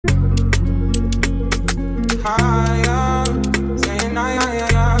higher, saying higher,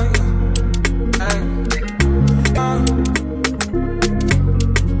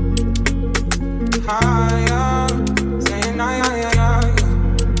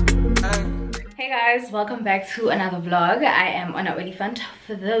 Hey guys, welcome back to another vlog. I am Ona Oliphant.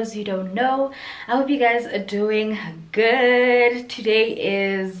 For those who don't know, I hope you guys are doing good. Today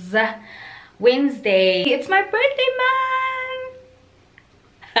is Wednesday. It's my birthday month.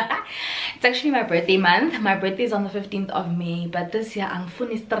 It's actually my birthday month. My birthday is on the 15th of May, but this year I'm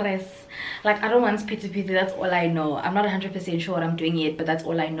full stress. Like, I don't want pity, that's all I know. I'm not 100% sure what I'm doing yet, but that's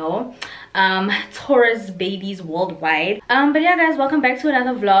all I know. Taurus babies worldwide. But yeah guys, welcome back to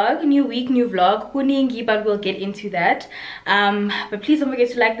another vlog. New week, new vlog. Huningi, but we'll get into that. But please don't forget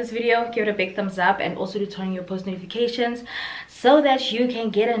to like this video, give it a big thumbs up, and also to turn on your post notifications so that you can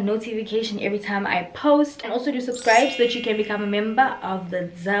get a notification every time I post. And also to subscribe so that you can become a member of the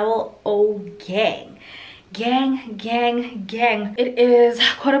Zawel O gang. Gang. It is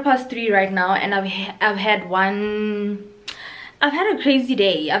 3:15 right now, and I've had a crazy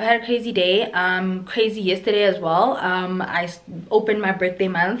day. Crazy yesterday as well. I opened my birthday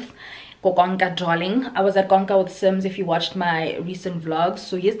month Konka darling. I was at Konka with Sims if you watched my recent vlogs.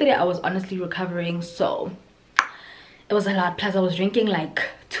 So yesterday I was honestly recovering, so it was a lot. Plus I was drinking like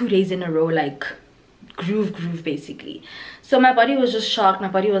 2 days in a row, like groove basically. So my body was just shocked. My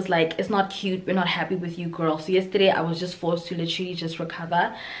body was like, it's not cute, we're not happy with you, girl. So yesterday I was just forced to literally just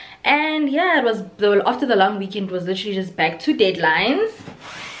recover. And yeah, it was after the long weekend, it was literally just back to deadlines,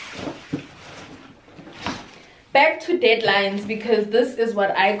 because this is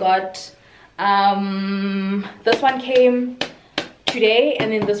what I got. This one came today,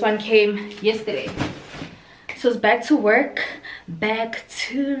 and then this one came yesterday. So it's back to work, back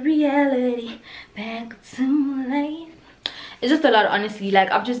to reality, back to life. It's just a lot, honestly.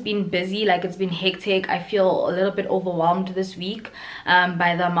 Like, I've just been busy. Like, it's been hectic. I feel a little bit overwhelmed this week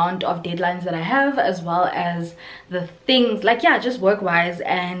by the amount of deadlines that I have, as well as the things, like, yeah, just work wise,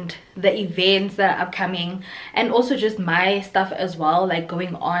 and the events that are upcoming, and also just my stuff as well, like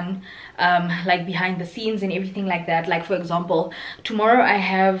going on like behind the scenes and everything like that. Like, for example,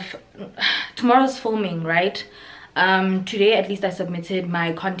 tomorrow's filming, right? Today at least I submitted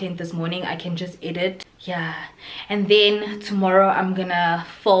my content this morning. I can just edit, yeah. And then tomorrow I'm gonna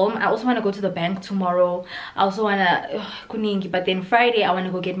film. I also want to go to the bank tomorrow. I also want to but then Friday I want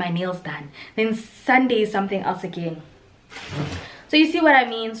to go get my nails done. Then Sunday is something else again. So you see what I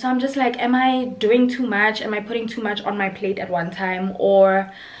mean? So I'm just like, am I doing too much? Am I putting too much on my plate at one time?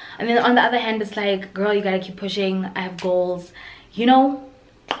 Or, and then on the other hand, it's like, girl, you gotta keep pushing. I have goals, you know?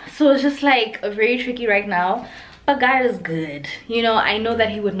 So it's just like very tricky right now. But God is good. You know, I know that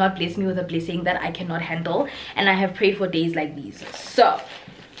he would not bless me with a blessing that I cannot handle. And I have prayed for days like these. So,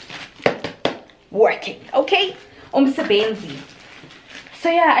 working, okay? Umsebenzi. So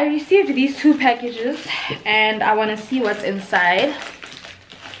yeah, I received these 2 packages, and I want to see what's inside.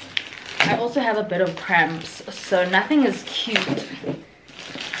 I also have a bit of cramps, so nothing is cute.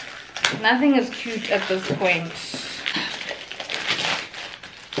 Nothing is cute at this point.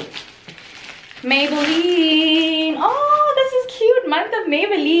 Maybelline. Oh, this is cute. Month of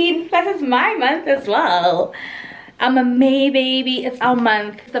Maybelline. Plus it's my month as well. I'm a May baby. It's our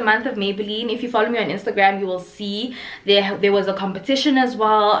month. It's the month of Maybelline. If you follow me on Instagram, you will see there was a competition as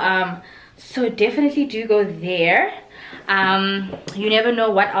well. So definitely do go there. You never know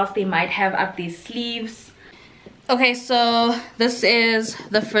what else they might have up their sleeves. Okay, so this is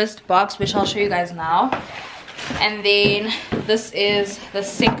the first box, which I'll show you guys now. And then this is the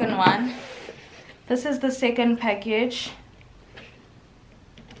second one. This is the second package.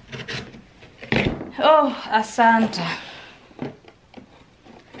 Oh, asanta.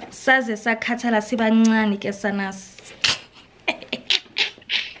 Saze sakhathala sibancane ke sanas.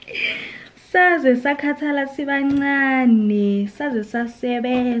 Saze sakhathala sibancane, saze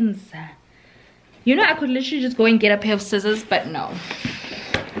sasebenza. You know, I could literally just go and get a pair of scissors, but no.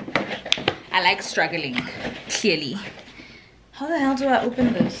 I like struggling, clearly. How the hell do I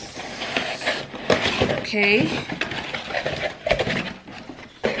open this? Okay.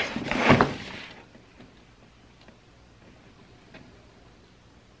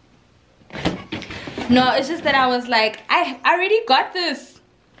 No, it's just that I was like, I already got this.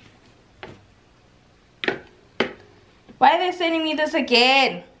 Why are they sending me this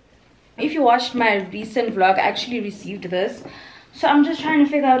again? If you watched my recent vlog, I actually received this. So I'm just trying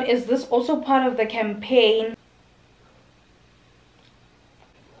to figure out, is this also part of the campaign?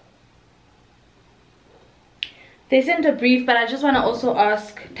 They sent a brief, but I just want to also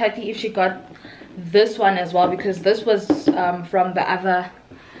ask Tati if she got this one as well, because this was from the other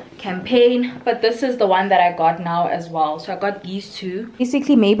campaign, but this is the one that I got now as well. So I got these two.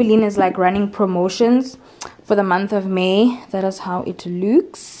 Basically Maybelline is like running promotions for the month of May. That is how it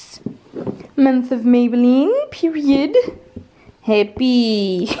looks. Month of Maybelline, period.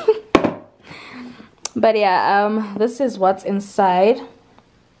 Happy. But yeah, this is what's inside.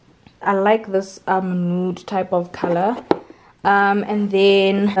 I like this nude type of color. And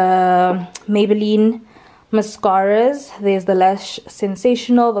then Maybelline mascaras. There's the Lash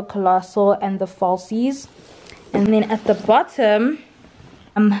Sensational, the Colossal, and the Falsies. And then at the bottom,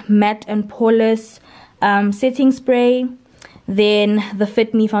 Matte and Poreless setting spray. Then the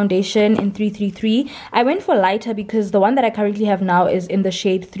Fit Me foundation in 333. I went for lighter because the one that I currently have now is in the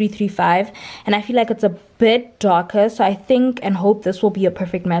shade 335, and I feel like it's a bit darker, so I think and hope this will be a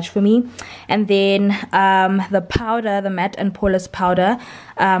perfect match for me. And then the powder, the Matte and Poreless powder,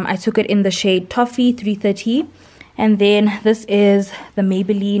 I took it in the shade Toffee 330. And then this is the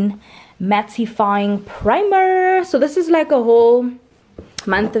Maybelline mattifying primer. So this is like a whole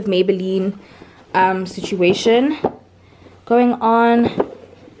month of Maybelline situation going on.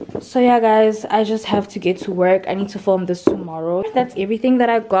 So yeah guys, I just have to get to work. I need to film this tomorrow. That's everything that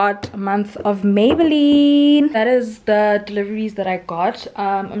I got. A month of Maybelline. That is the deliveries that I got.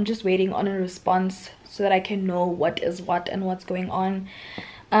 I'm just waiting on a response so that I can know what is what and what's going on.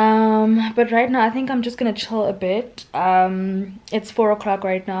 But right now I think I'm just gonna chill a bit. It's 4 o'clock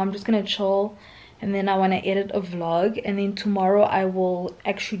right now. I'm just gonna chill, and then I want to edit a vlog, and then tomorrow I will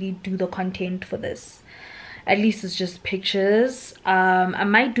actually do the content for this. At least it's just pictures. I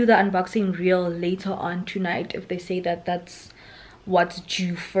might do the unboxing reel later on tonight if they say that that's what's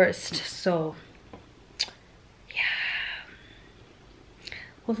due first. So yeah,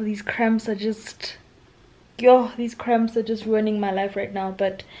 also these cramps are just ruining my life right now,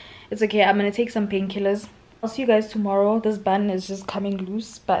 but it's okay. I'm gonna take some painkillers. I'll see you guys tomorrow. This bun is just coming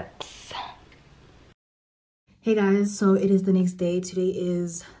loose, but hey guys, so it is the next day. Today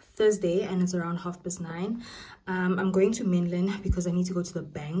is Thursday and it's around 9:30. I'm going to mainland because I need to go to the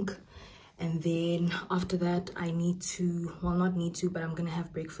bank, and then after that I need to, well, not need to, but I'm gonna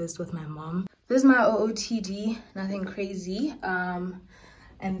have breakfast with my mom. This is my OOTD, nothing crazy.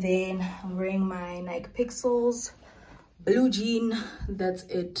 And then I'm wearing my Nike Pixels, blue jean. That's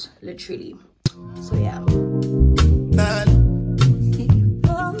it, literally. So yeah.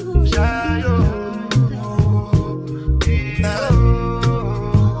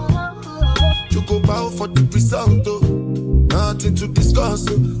 For the result, nothing to discuss,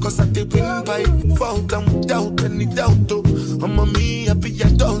 cause I did win by fault and without any doubt. I'm a me happy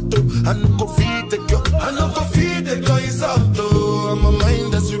adult, I no go feed the girl, I no go feed the girl is out. I'm a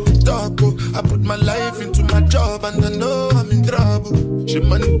mind that's you talk. I put my life into my job and I know I'm in trouble. She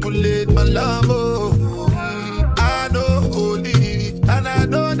manipulate my love. I know holy and I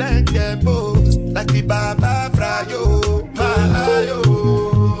know that get both like the Baba Frayo, my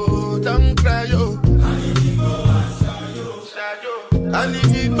don't cry yo. I need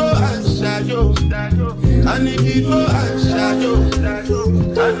people and shadow. I need people and shadow.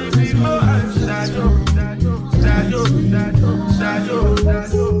 I need people and shadow. Shadow.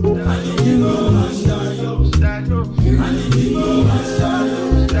 I need people and shadow. I need people and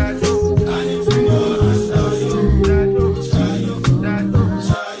shadow. I need people and shadow.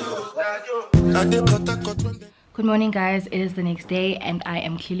 Good morning guys, it is the next day and I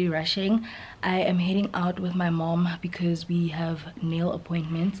am clearly rushing. I am heading out with my mom because we have nail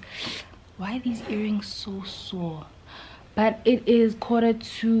appointments. Why are these earrings so sore? But it is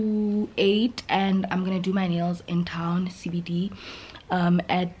 7:45 and I'm gonna do my nails in town, CBD,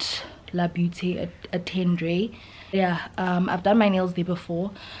 at La Beauté at Tendre. Yeah, I've done my nails there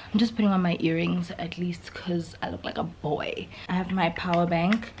before. I'm just putting on my earrings at least because I look like a boy. I have my power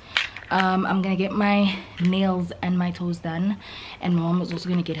bank. I'm gonna get my nails and my toes done, and mom is also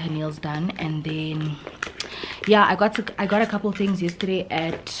gonna get her nails done. And then yeah, I got a couple things yesterday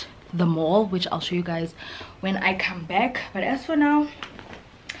at the mall, which I'll show you guys when I come back. But as for now,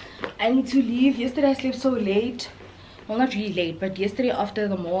 I need to leave. Yesterday I slept so late, well, not really late, but yesterday after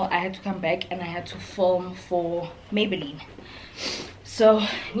the mall I had to come back and I had to film for Maybelline. So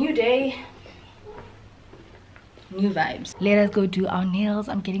new day, new vibes. Let us go do our nails.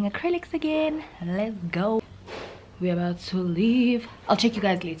 I'm getting acrylics again. Let's go. We're about to leave. I'll check you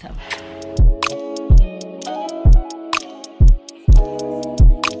guys later.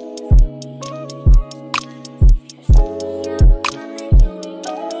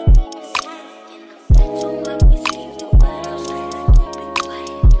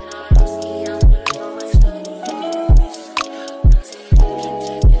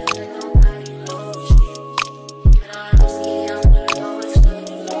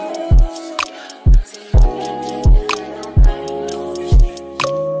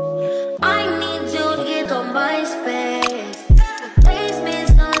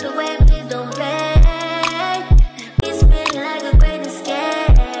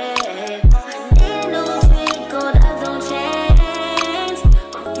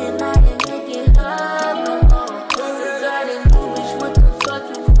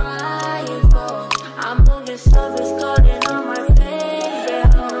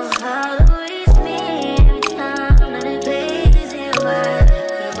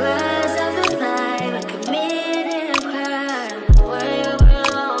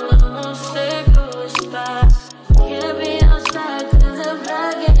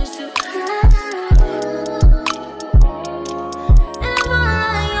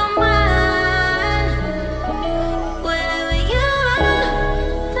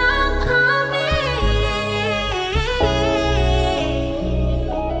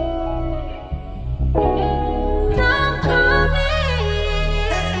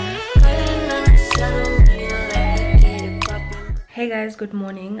 guys, good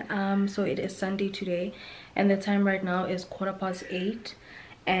morning. So it is Sunday today and the time right now is 8:15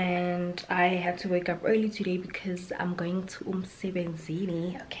 and I had to wake up early today because I'm going to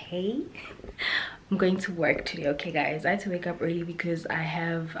umsebenzini. Okay, I'm going to work today. Okay guys, I had to wake up early because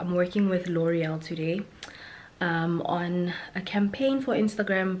I'm working with L'Oreal today on a campaign for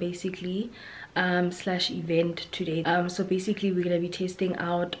Instagram basically, slash event today. So basically we're gonna be testing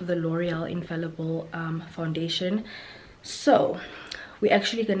out the L'Oreal Infallible foundation. So we're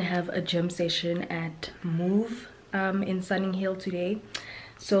actually gonna have a gym session at Move in Sunning Hill today,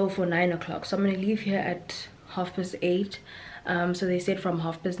 so for 9 o'clock. So I'm gonna leave here at 8:30. So they said from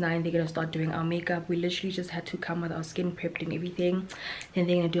 9:30 they're gonna start doing our makeup. We literally just had to come with our skin prepped and everything, then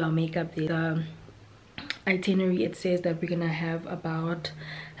they're gonna do our makeup. The itinerary, it says that we're gonna have about,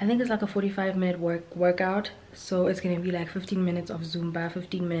 I think it's like a 45-minute workout. So it's gonna be like 15 minutes of Zumba,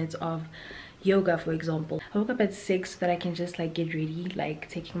 15 minutes of yoga, for example. I woke up at 6 so that I can just like get ready, like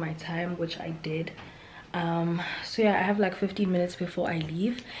taking my time, which I did. So yeah, I have like 15 minutes before I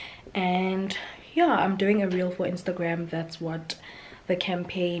leave, and yeah, I'm doing a reel for Instagram. That's what the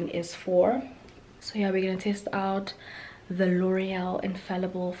campaign is for. So yeah, we're gonna test out the L'Oreal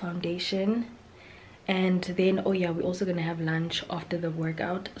Infallible foundation, and then oh yeah, we're also gonna have lunch after the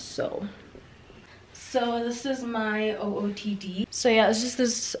workout. So this is my OOTD. So yeah, it's just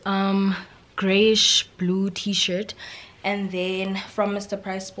this grayish blue t-shirt, and then from Mr.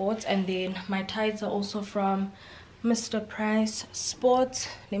 Price Sports, and then my tights are also from Mr. Price Sports.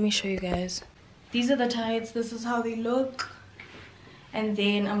 Let me show you guys. These are the tights. This is how they look. And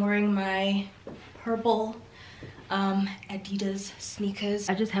then I'm wearing my purple Adidas sneakers.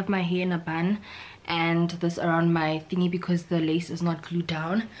 I just have my hair in a bun and this around my thingy because the lace is not glued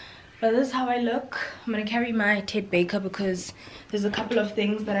down. But this is how I look. I'm gonna carry my Ted Baker because there's a couple of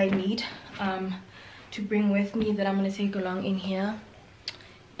things that I need to bring with me that I'm gonna take along in here.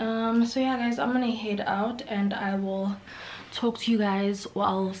 So yeah guys, I'm gonna head out and I will talk to you guys, or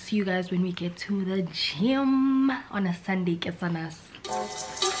I'll see you guys when we get to the gym on a Sunday. Kiss on us.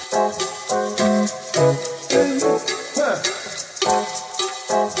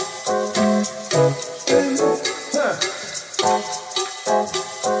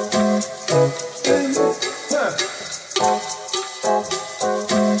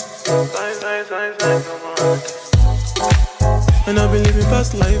 And I've been living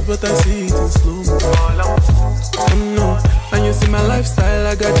fast life, but I see it in slow. Oh no, and you see my lifestyle,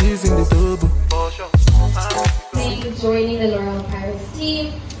 I got G's in the double. Thank you for joining the L'Oreal Paris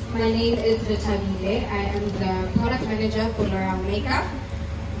team. My name is Vitabile. I am the product manager for L'Oreal Makeup.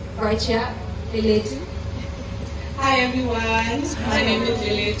 Right here, Leletu. Hi everyone, my name is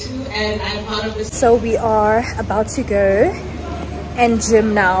Leletu and I'm part of this. So we are about to go and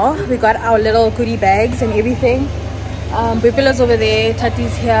gym now. We got our little goodie bags and everything. Bipila's over there,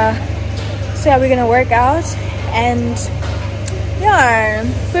 Tati's here. So yeah, we're gonna work out and yeah,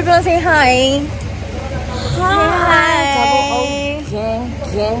 Bipila say hi. Hi.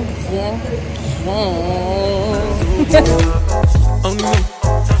 Oh no,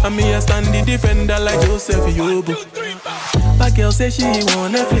 I'm here standing defender like Joseph Yobo. My girl say she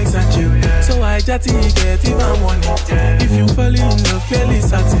want Netflix and chill, so I chatty get even money. If you fall in love, clearly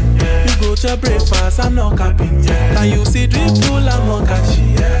certain. You go to breakfast, I'm not capping. Can you see drip pull, I'm not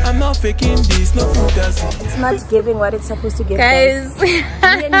catching. I'm not faking this, no fugazi. It's not giving what it's supposed to give, guys.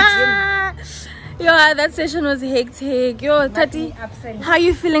 Yo, that session was hectic. Yo, Tati, how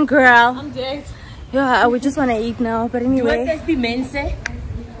you feeling, girl? I'm dead. Yo, we just want to eat now, but anyway. Do it as the mensa.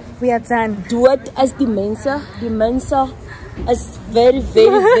 We are done. Do it as the mensa. The mensa is very, very,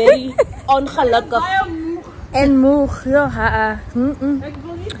 very ongelukkig. And moeg. Yo,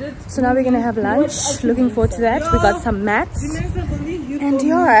 So now we're gonna have lunch. Looking forward to that. We got some mats. And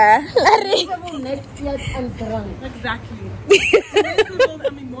you're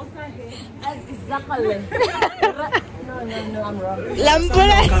Exactly. No, I'm wrong.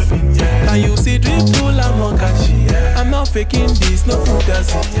 Can you see drip pull, I'm not catching. I'm not faking this, no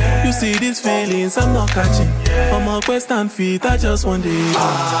fugazi. You see these feelings, I'm not catching. I'm on quest and feet, I just want it.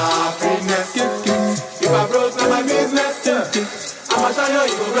 Fitness, if I broke, now my business. I'ma show you,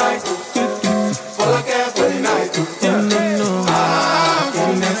 you go right. For I care for the night. Fitness,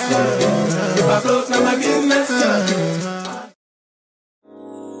 if I broke, now my business.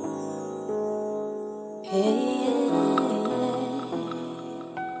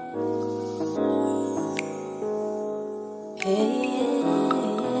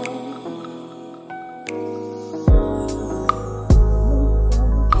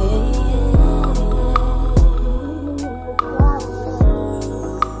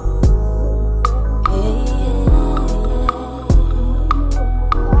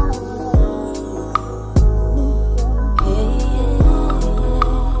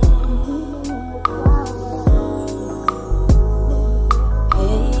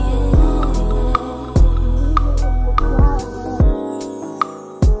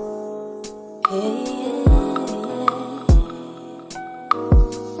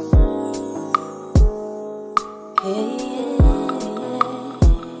 Hey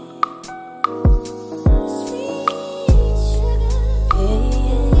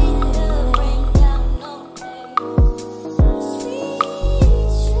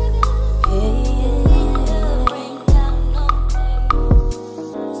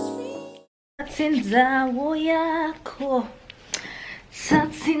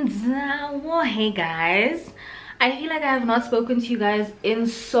guys, I feel like I have not spoken to you guys in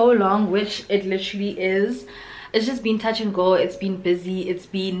so long, which it literally is. It's just been touch and go. It's been busy. It's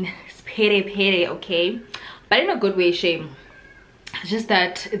been pere, okay, but in a good way, shame. It's just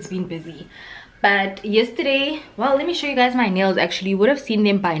that it's been busy. But yesterday, well, let me show you guys my nails. Actually, you would have seen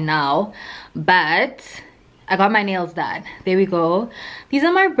them by now, but I got my nails done. There we go. These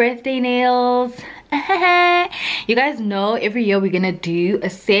are my birthday nails. You guys know every year we're gonna do a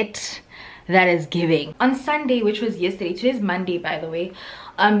set that is giving. On Sunday, which was yesterday, today's Monday by the way,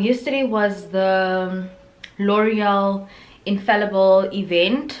 yesterday was the L'Oreal Infallible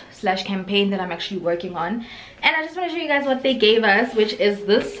event / campaign that I'm actually working on, and I just want to show you guys what they gave us, which is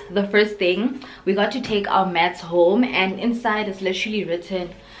this. The first thing, we got to take our mats home, and inside is literally written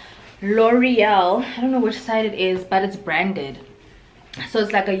L'Oreal. I don't know which side it is, but it's branded, so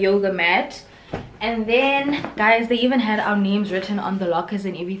it's like a yoga mat. And then guys, they even had our names written on the lockers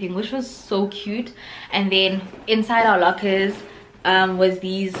and everything, which was so cute. And then inside our lockers was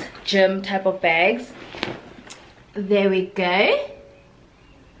these gym type of bags. There we go,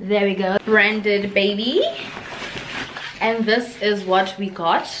 there we go, branded baby. And this is what we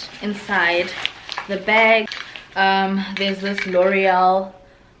got inside the bag. There's this L'Oreal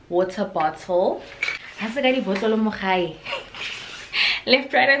water bottle.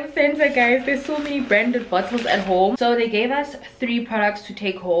 Left, right and center, guys. There's so many branded bottles at home. So they gave us 3 products to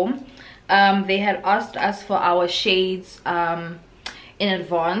take home. They had asked us for our shades in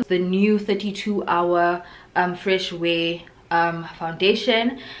advance. The new 32-hour fresh wear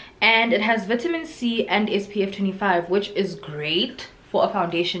foundation, and it has vitamin C and SPF 25, which is great for a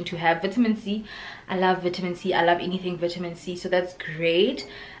foundation to have. Vitamin C, I love vitamin C. I love anything vitamin C, so that's great.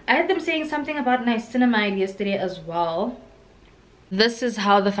 I had them saying something about niacinamide yesterday as well. This is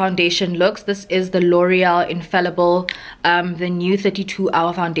how the foundation looks. This is the L'Oreal Infallible, the new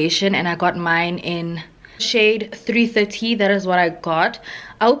 32-hour foundation, and I got mine in shade 330. That is what I got.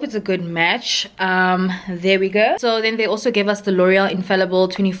 I hope it's a good match. There we go. So then they also gave us the L'Oreal Infallible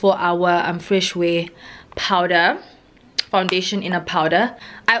 24-hour fresh wear powder foundation in a powder.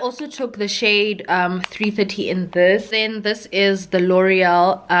 I also took the shade 330 in this. Then this is the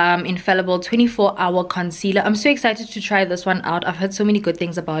L'Oreal Infallible 24-hour concealer. I'm so excited to try this one out. I've heard so many good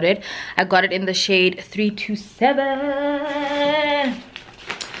things about it. I got it in the shade 327. Can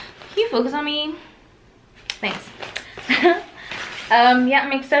you focus on me? Thanks. Yeah,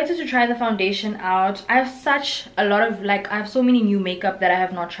 I'm excited to try the foundation out. I have such a lot of, I have so many new makeup that I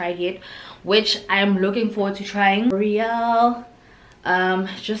have not tried yet, which I'm looking forward to trying. L'Oreal,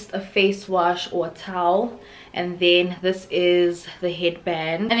 just a face wash or a towel, and then this is the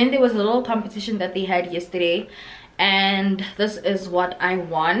headband. And then there was a little competition that they had yesterday, and this is what I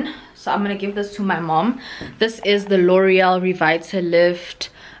won, so I'm gonna give this to my mom. This is the L'Oreal Revitalift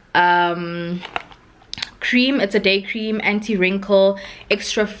cream. It's a day cream, anti-wrinkle,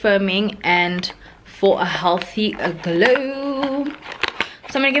 extra firming, and for a healthy glow.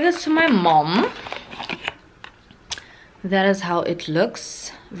 So I'm gonna give this to my mom. That is how it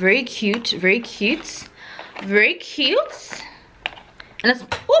looks. Very cute, very cute, very cute. And it's,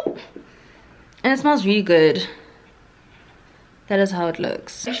 whoop, and it smells really good. That is how it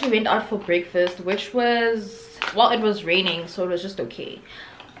looks. I actually went out for breakfast, which was, well, it was raining, so it was just okay.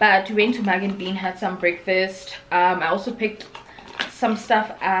 But we went to Mag and Bean, had some breakfast. I also picked some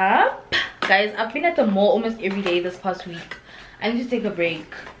stuff up. Guys, I've been at the mall almost every day this past week. I need to take a break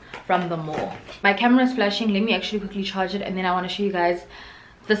from the mall. My camera is flashing. Let me actually quickly charge it, and then I want to show you guys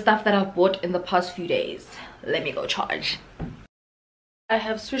the stuff that I've bought in the past few days. Let me go charge. I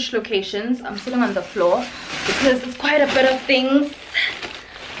have switched locations. I'm sitting on the floor because it's quite a bit of things.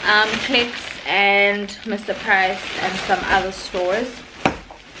 Clicks and Mr. Price and some other stores.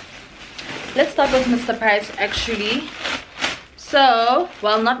 Let's start with Mr. Price actually. So,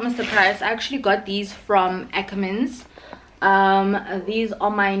 well, not Mr. Price. I actually got these from Ackermans. These are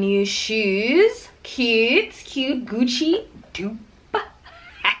my new shoes. Cute Gucci dupe.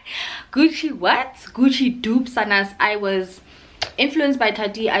 Gucci what? Gucci dupe sanas. I was influenced by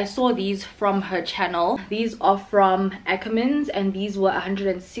Tati. I saw these from her channel. These are from Ackermans, and these were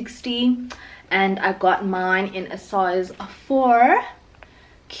 160, and I got mine in a size 4.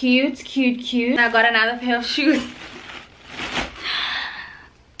 Cute. I got another pair of shoes.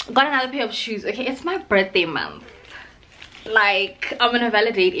 Okay, it's my birthday month. Like, I'm gonna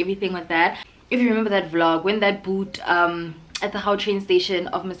validate everything with that. If you remember that vlog when that boot at the How train station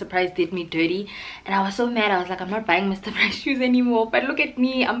of Mr. Price did me dirty, and I was so mad. I was like, I'm not buying Mr. Price shoes anymore, but look at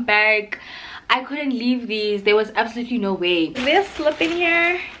me, I'm back. I couldn't leave these. There was absolutely no way. This slip in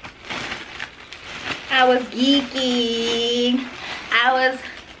here, I was geeking, I was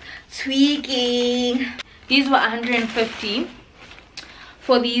tweaking. These were 150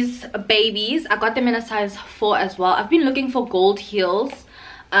 for these babies. I got them in a size 4 as well. I've been looking for gold heels.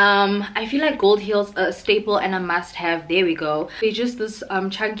 I feel like gold heels are a staple and a must-have. There we go. They're just this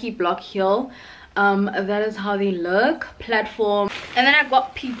chunky block heel. That is how they look. Platform. And then I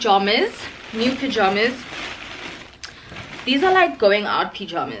got pajamas, new pajamas. These are like going out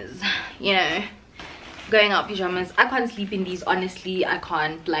pajamas, you know, going out pajamas. I can't sleep in these, honestly. I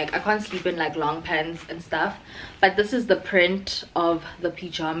can't sleep in like long pants and stuff, but this is the print of the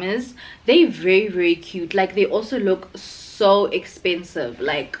pajamas. They're very, very cute. Like, they also look so expensive.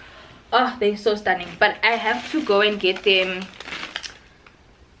 Like, oh, they're so stunning. But I have to go and get them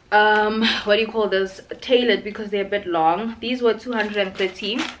what do you call this, tailored, because they're a bit long. These were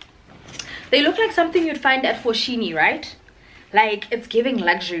 230. They look like something you'd find at Foschini, right? Like, it's giving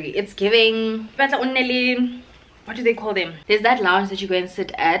luxury, it's giving, what do they call them? There's that lounge that you go and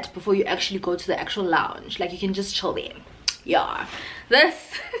sit at before you actually go to the actual lounge. Like, you can just chill there. Yeah,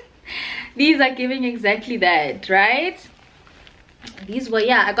 these are giving exactly that, right? These were,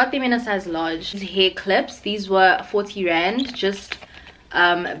 yeah, I got them in a size large. These hair clips, these were 40 rand, just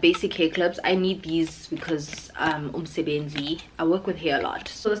basic hair clips. I need these because umsebenzi, I work with hair a lot.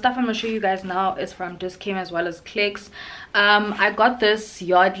 So the stuff I'm gonna show you guys now is from Dis-Chem as well as Clicks. I got this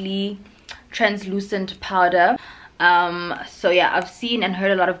Yardley translucent powder. So yeah, I've seen and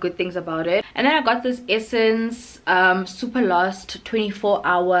heard a lot of good things about it. And then I got this Essence Super Lost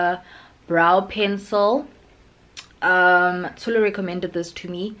 24-hour brow pencil. Tula recommended this to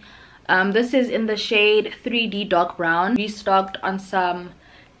me. This is in the shade 3D dark brown. Restocked on some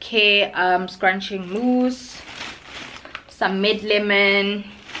Care scrunching mousse, some mid lemon,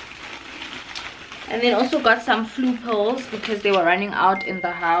 and then also got some flu pills because they were running out in the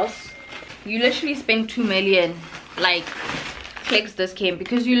house. You literally spend 2 million, like, Clicks Dis-Chem,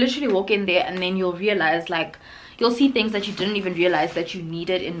 because you literally walk in there and then you'll realize, like, you'll see things that you didn't even realize that you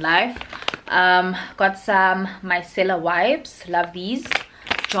needed in life. Got some micellar wipes, love these.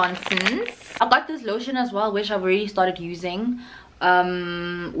 Johnson's. I got this lotion as well, which I've already started using,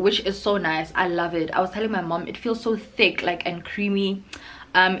 which is so nice. I love it. I was telling my mom, it feels so thick, like, and creamy.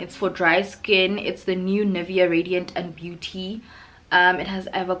 It's for dry skin. It's the new Nivea Radiant and Beauty. It has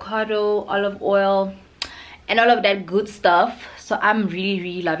avocado, olive oil, and all of that good stuff. So I'm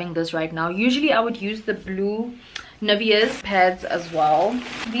really loving this right now. Usually I would use the blue Nivea's pads as well.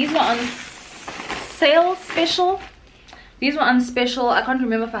 These were on sale special. These were on special. I can't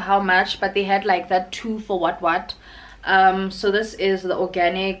remember for how much, but they had like that 2 for what. So this is the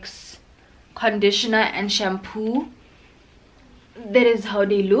Organics conditioner and shampoo. That is how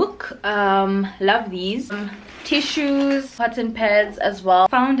they look. Love these. Tissues, cotton pads as well.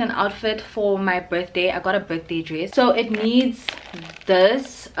 Found an outfit for my birthday. I got a birthday dress. So it needs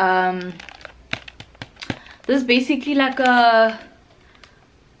this. This is basically like a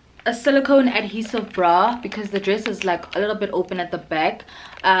silicone adhesive bra, because the dress is like a little bit open at the back,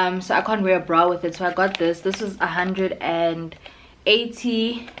 so I can't wear a bra with it. So I got this. This is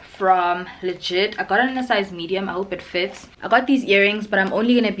 180 from Legit. I got it in a size medium. I hope it fits. I got these earrings, but I'm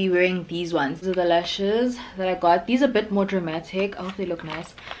only gonna be wearing these ones. These are the lashes that I got. These are a bit more dramatic. I hope they look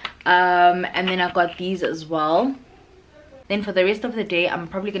nice. And then I got these as well. Then for the rest of the day, I'm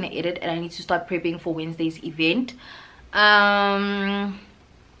probably gonna edit, and I need to start prepping for Wednesday's event.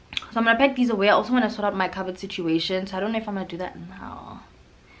 So I'm gonna pack these away. I also want to sort out my cupboard situation, so I don't know if I'm gonna do that now.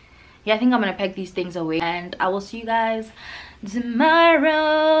 Yeah, I think I'm gonna pack these things away, and I will see you guys tomorrow.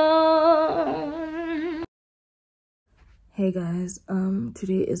 Hey guys,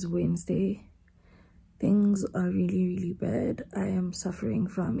 today is Wednesday. Things are really bad. I am suffering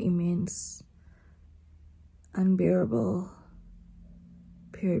from immense, unbearable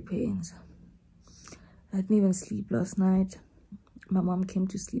period pains. I didn't even sleep last night. My mom came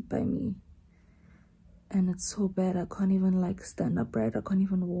to sleep by me, and it's so bad. I can't even like stand upright. I can't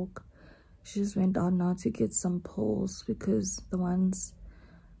even walk. She just went out now to get some pills, because the ones,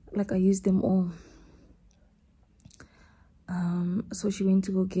 like, I used them all. So she went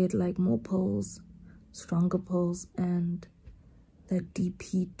to go get like more pills, stronger pills, and that deep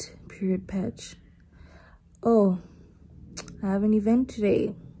heat period patch. Oh, I have an event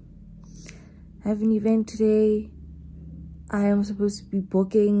today. I am supposed to be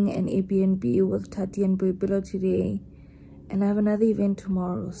booking an Airbnb with Tati and Boipilo today, and I have another event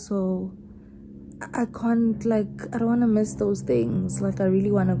tomorrow, so I can't, like, I don't want to miss those things. Like, I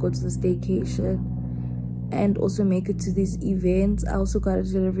really want to go to the staycation and also make it to these events. I also got a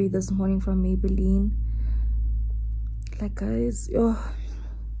delivery this morning from Maybelline. Like, guys,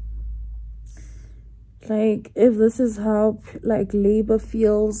 like, if this is how like labor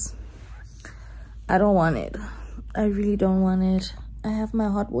feels, I don't want it. I really don't want it. I have my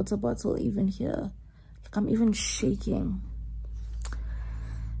hot water bottle even here. Like, I'm even shaking.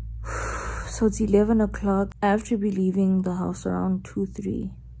 So it's 11 o'clock. I have to be leaving the house around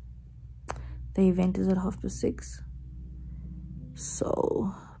 2-3. The event is at 6:30.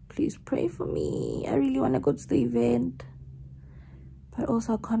 So please pray for me. I really want to go to the event, but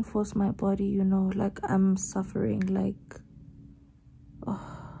also I can't force my body, you know, like, I'm suffering, like,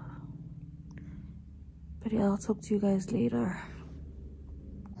 oh. But yeah, I'll talk to you guys later.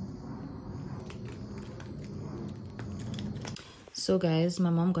 So guys, my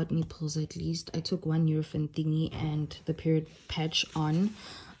mom got me pills at least. I took one Nurofen thingy and the period patch on.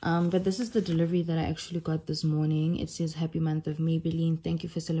 But this is the delivery that I actually got this morning. It says, happy month of Maybelline. Thank you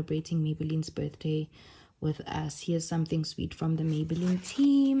for celebrating Maybelline's birthday with us. Here's something sweet from the Maybelline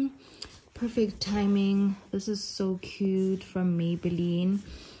team. Perfect timing. This is so cute from Maybelline.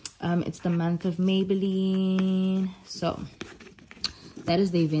 It's the month of Maybelline. So that is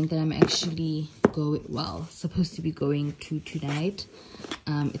the event that I'm actually supposed to be going to tonight.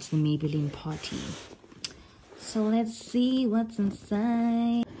 It's the Maybelline party. So let's see what's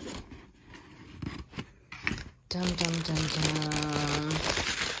inside. Dum dum dum dum.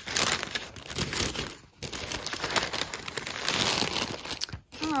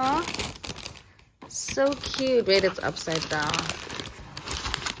 Aww, so cute. Wait, it's upside down.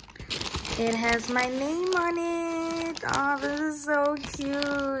 It has my name on it. Oh, this is so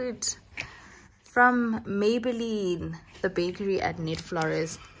cute. From Maybelline, the bakery at Net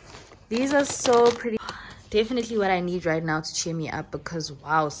Florist. These are so pretty. Definitely what I need right now to cheer me up, because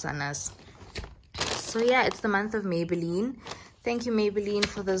wow, Sanas. So yeah, it's the month of Maybelline. Thank you, Maybelline,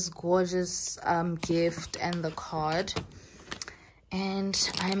 for this gorgeous gift and the card.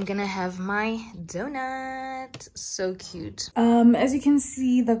 And I'm gonna have my donut. So cute. As you can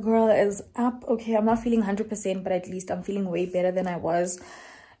see, the girl is up. Okay, I'm not feeling 100%, but at least I'm feeling way better than I was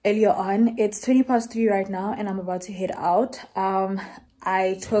earlier on. It's 3:20 right now, and I'm about to head out.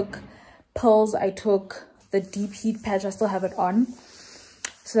 I took pills. I took the deep heat patch. I still have it on,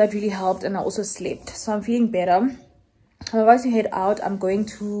 so that really helped, and I also slept, so I'm feeling better. I'm about to head out. I'm going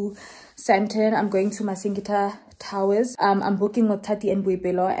to Sandton. I'm going to Masingita Towers. I'm booking with Tati and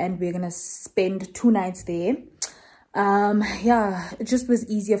Buibelo, and we're gonna spend 2 nights there. Yeah, it just was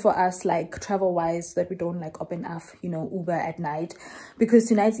easier for us, like, travel wise, so that we don't like open up, you know, Uber at night, because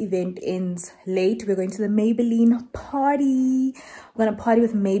tonight's event ends late. We're going to the Maybelline party. We're gonna party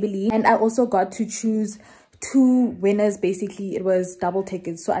with Maybelline, and I also got to choose 2 winners. Basically, it was double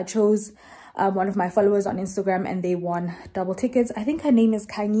tickets, so I chose one of my followers on Instagram, and they won double tickets. I think her name is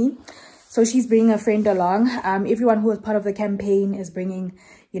Kanyi, so she's bringing a friend along. Everyone who was part of the campaign is bringing,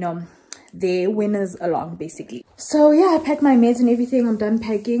 you know, their winners along, basically. So yeah, I packed my meds and everything. I'm done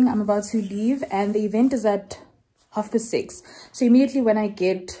packing. I'm about to leave, and the event is at 6:30. So immediately when I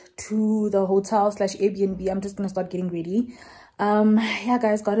get to the hotel / Airbnb, I'm just gonna start getting ready. Yeah,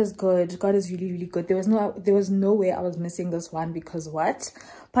 guys, God is good. God is really, really good. There was no way I was missing this one, because what?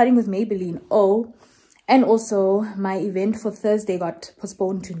 Partying with Maybelline. Oh, and also my event for Thursday got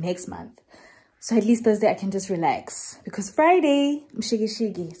postponed to next month. So at least Thursday I can just relax, because Friday, I'm shiggy,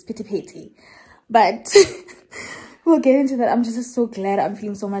 spitty. But we'll get into that. I'm just so glad. I'm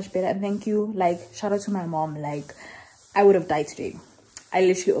feeling so much better. And thank you. Like, shout out to my mom. Like, I would have died today. I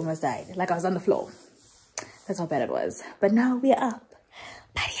literally almost died. Like, I was on the floor. That's how bad it was. But now we're up.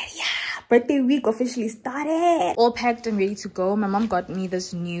 Birthday week officially started. All packed and ready to go. My mom got me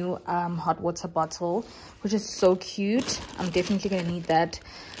this new hot water bottle, which is so cute. I'm definitely gonna need that.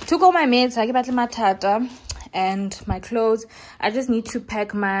 Took all my meds, and my clothes. I just need to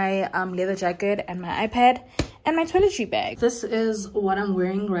pack my leather jacket and my iPad and my toiletry bag. This is what I'm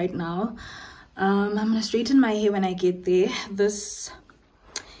wearing right now. I'm gonna straighten my hair when I get there. This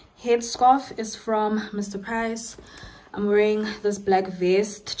headscarf is from Mr. Price. I'm wearing this black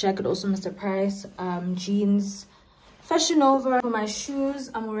vest jacket, also Mr. Price. Jeans, Fashion Nova. For my shoes,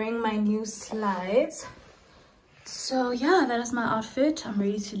 I'm wearing my new slides. So yeah, that is my outfit. I'm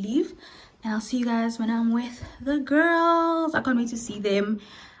ready to leave, and I'll see you guys when I'm with the girls. I can't wait to see them.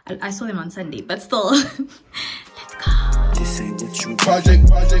 I saw them on Sunday, but still. Let's go. This ain't what you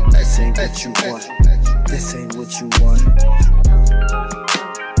project. This ain't what you want. This ain't what you want.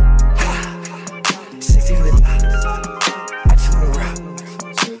 60 with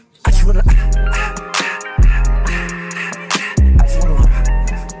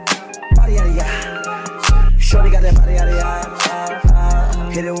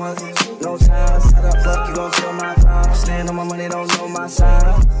hit it once, no time. Set up, fuck, you gon' kill my time. Stand on my money, don't know my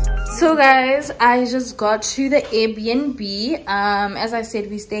sign. So guys, I just got to the Airbnb. As I said,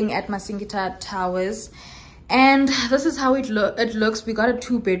 we're staying at Masingita Towers, and this is how it looks. We got a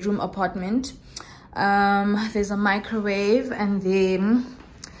 2-bedroom apartment. There's a microwave, and then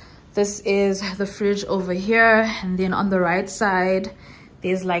this is the fridge over here, and then on the right side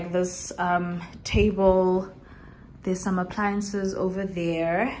there's like this table. There's some appliances over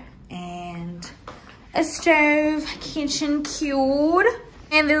there, and a stove, kitchen, cute.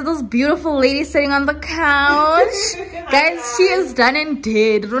 And there's this beautiful lady sitting on the couch. Guys, she is done and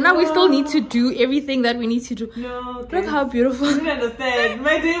dead. Rona, we still need to do everything that we need to do. No, okay. Look how beautiful. I didn't understand.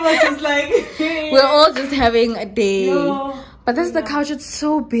 My day was just like... We're all just having a day. No. But this is the couch. It's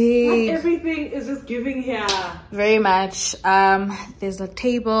so big. Like everything is just giving here. Very much. There's a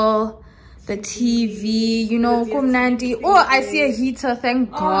table, the TV, you know, kumnandi. Oh, I see a heater.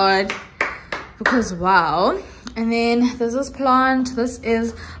 Thank God. Because wow. And then there's this plant. This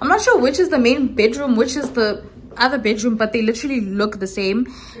is, I'm not sure which is the main bedroom, which is the other bedroom, but they literally look the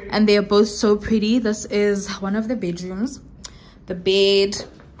same, and they are both so pretty. This is one of the bedrooms, the bed,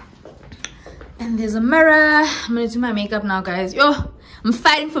 and there's a mirror. I'm gonna do my makeup now, guys. Yo, I'm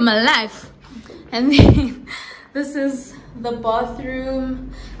fighting for my life. And then this is the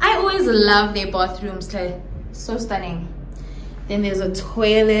bathroom. I always love their bathrooms, like so stunning. Then there's a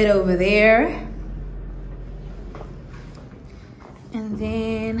toilet over there. And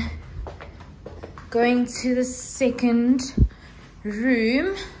then going to the second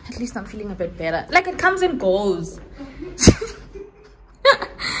room. At least I'm feeling a bit better. Like it comes and goes.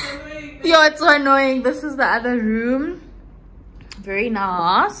 Yo, it's so annoying. This is the other room. Very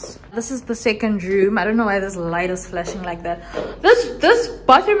nice. This is the second room. I don't know why this light is flashing like that. This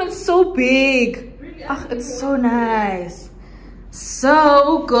bathroom is so big. Oh, it's so nice.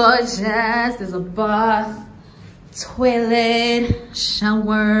 So gorgeous. There's a bath, toilet,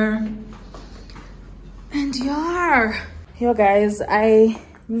 shower, and yeah. Yo guys, let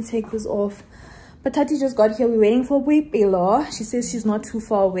me take this off. But Tati just got here. We're waiting for Boipelo. She says she's not too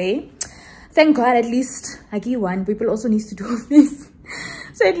far away. Thank God, at least I give one. People also needs to do this.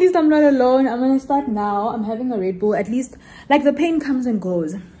 So at least I'm not alone. I'm gonna start now. I'm having a Red Bull. At least like the pain comes and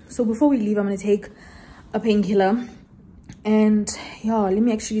goes. So before we leave, I'm gonna take a painkiller. And yeah, let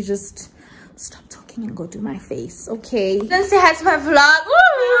me actually just stop talking and go do my face. Okay. Then say hi to my vlog.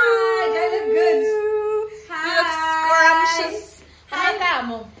 Hi, I look good. Hi. You look scrumptious. Hi,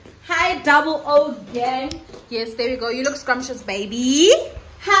 Camo. Hi, double O gang. Yes, there we go. You look scrumptious, baby.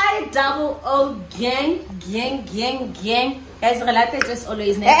 Hi, double O gang. Gang. Guys, we're late just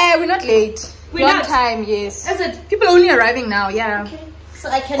always. We're not late. We're on not. time, yes. Is it? People are only arriving now, yeah. Okay. So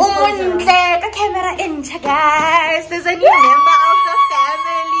I can a camera in, guys. There's a new member of the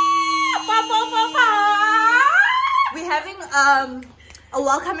family. We're having a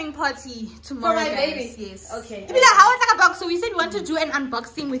welcoming party tomorrow. For my guys. baby. Yes. Okay. How is like a box? So we said we want to do an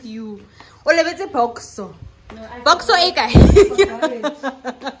unboxing with you. Or let's say box. Boxo Eka.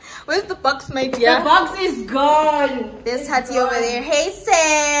 Where's the box, my dear? The box is gone. There's Tati over there. Hey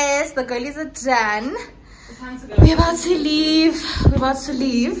sis, the girlies are done. We're about to leave.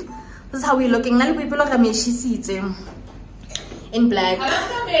 This is how we're looking. Now people look at me. She's sitting in black.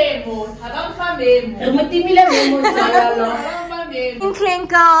 Inkling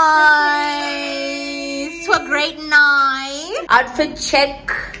guys, to a great night. Outfit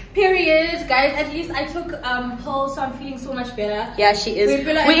check. Period, guys. At least I took pills, so I'm feeling so much better. Yeah, she is.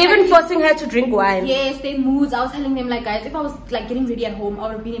 We're even forcing her to drink wine. Yes, they moods. I was telling them, like, guys, if I was like getting ready at home, I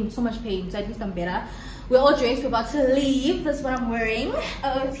would have been in so much pain. So at least I'm better. We're all dressed. We're about to leave. This is what I'm wearing.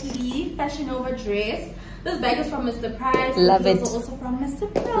 OOTD Fashion Over dress. This bag is from Mr. Price. Love it. Also from Mr.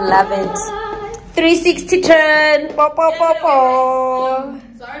 Price. Love it. 360 turn.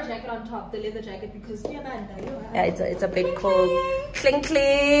 So our jacket on top, the leather jacket, because Yeah, it's a bit cold. Clink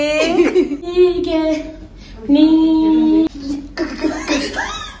clink.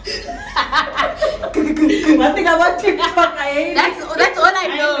 One thing about TikTok, I hate that's all I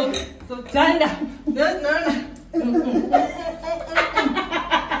know. So China. No.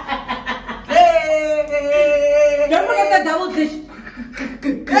 Don't forget the double dish.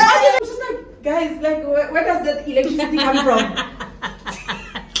 I'm just like, guys, like, where does that electricity come from?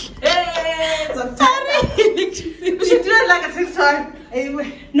 So we should do it like a TikTok.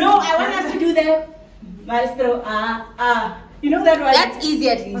 No, I want us to do the maestro. You know that one? That's easy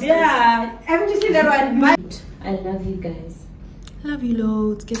at least. Yeah. Haven't you seen that one? I love you guys. Love you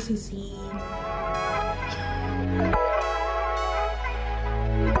loads. Get to see.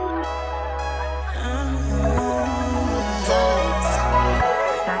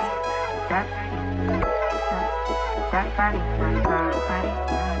 Sabi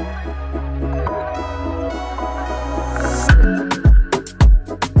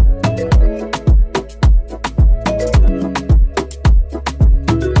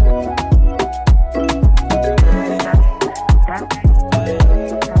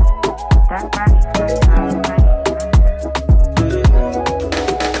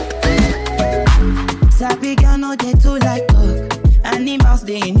girl no dey too like talk. Animals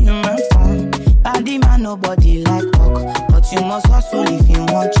dey in human form. Body man nobody like talk, but you must hustle if you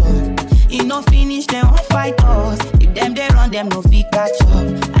want job. E no finish dem won't fight us. If them dey run them no fit catch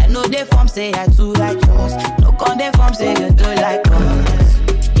up. I know they form say I too righteous. No con they form say you too like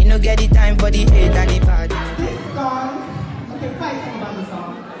us. You no get the time for the hate and the bad. Song. Okay, quite sing about the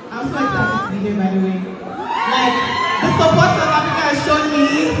song. I'm so excited to be here, by the way. Like, the support South Africa has shown me.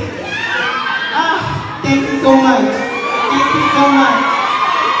 Thank you so much. Thank you so much.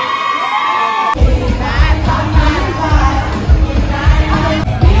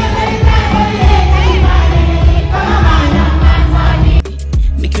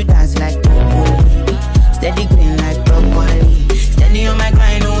 Make you dance like broccoli. Steady green like broccoli. Steady on my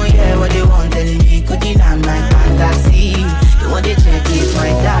grind, oh yeah, what they want telling me. Could deny my fantasy. They want to check it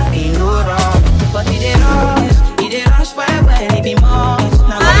right, that ain't no wrong. But it they rush for a while, it be more.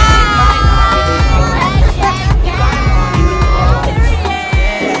 Now what they take my heart, it they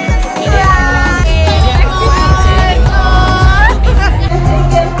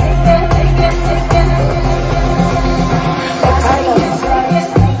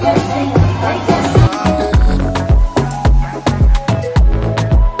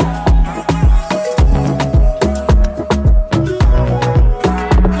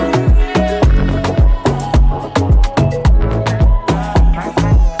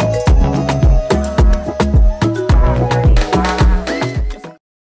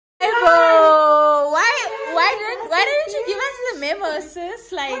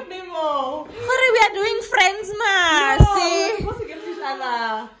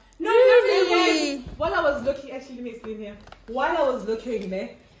While I was looking there,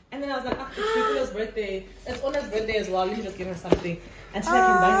 and then I was like, it's Nikola's birthday. It's Ona's birthday as well. Let me just give her something. And she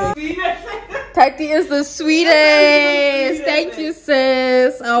can buy her. Tati is the sweetest. Thank you,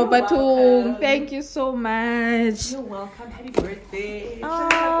 sis. Oh, Batung. Thank you so much. You're welcome. Happy birthday.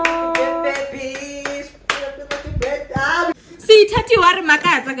 Oh. Happy birthday. See, Tati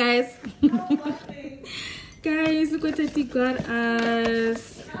Waramaka, guys. Guys, look what Tati got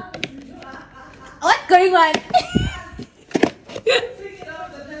us. What's going on?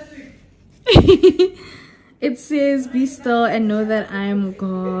 It says be still and know that I'm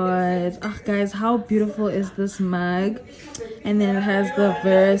God. Oh guys, how beautiful is this mug? And then it has the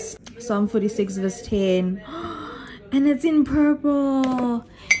verse, Psalm 46 verse 10, and it's in purple.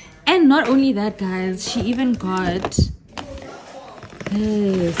 And not only that, guys, she even got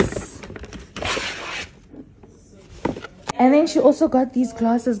this. And then she also got these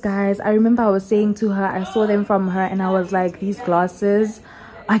glasses, guys. I remember I was saying to her, I saw them from her and I was like, these glasses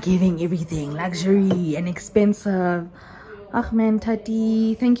are giving everything luxury and expensive. Ah man,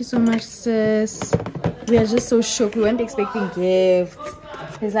 Tati, thank you so much, sis. We are just so shook. We weren't expecting gifts.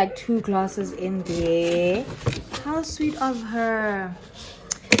 There's like 2 glasses in there. How sweet of her.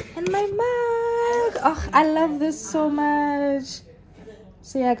 And my mug. Oh, I love this so much.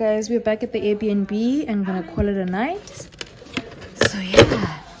 So yeah, guys, we're back at the Airbnb and I'm gonna call it a night. So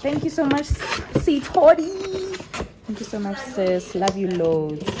yeah, thank you so much, Tori. Thank you so much, sis. Love you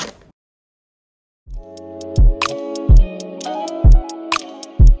loads.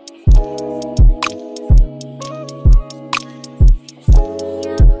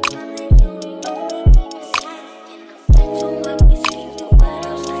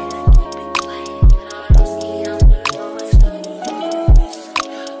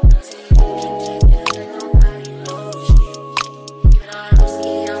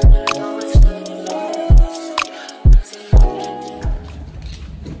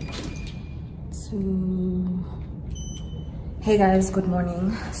 Hey guys, good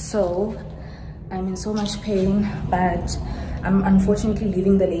morning. So I'm in so much pain, but I'm unfortunately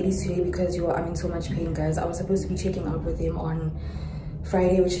leaving the ladies today because I'm in so much pain, guys. I was supposed to be checking out with them on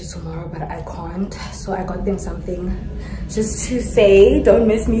Friday, which is tomorrow, but I can't. So I got them something just to say don't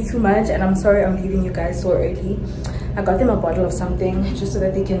miss me too much, and I'm sorry I'm leaving you guys so early. I got them a bottle of something just so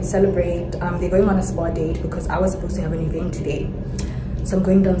that they can celebrate. They're going on a spa date because I was supposed to have an event today. So I'm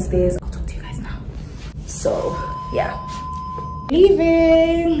going downstairs. I'll talk to you guys now. So yeah,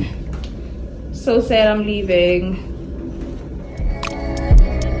 leaving. So sad I'm leaving.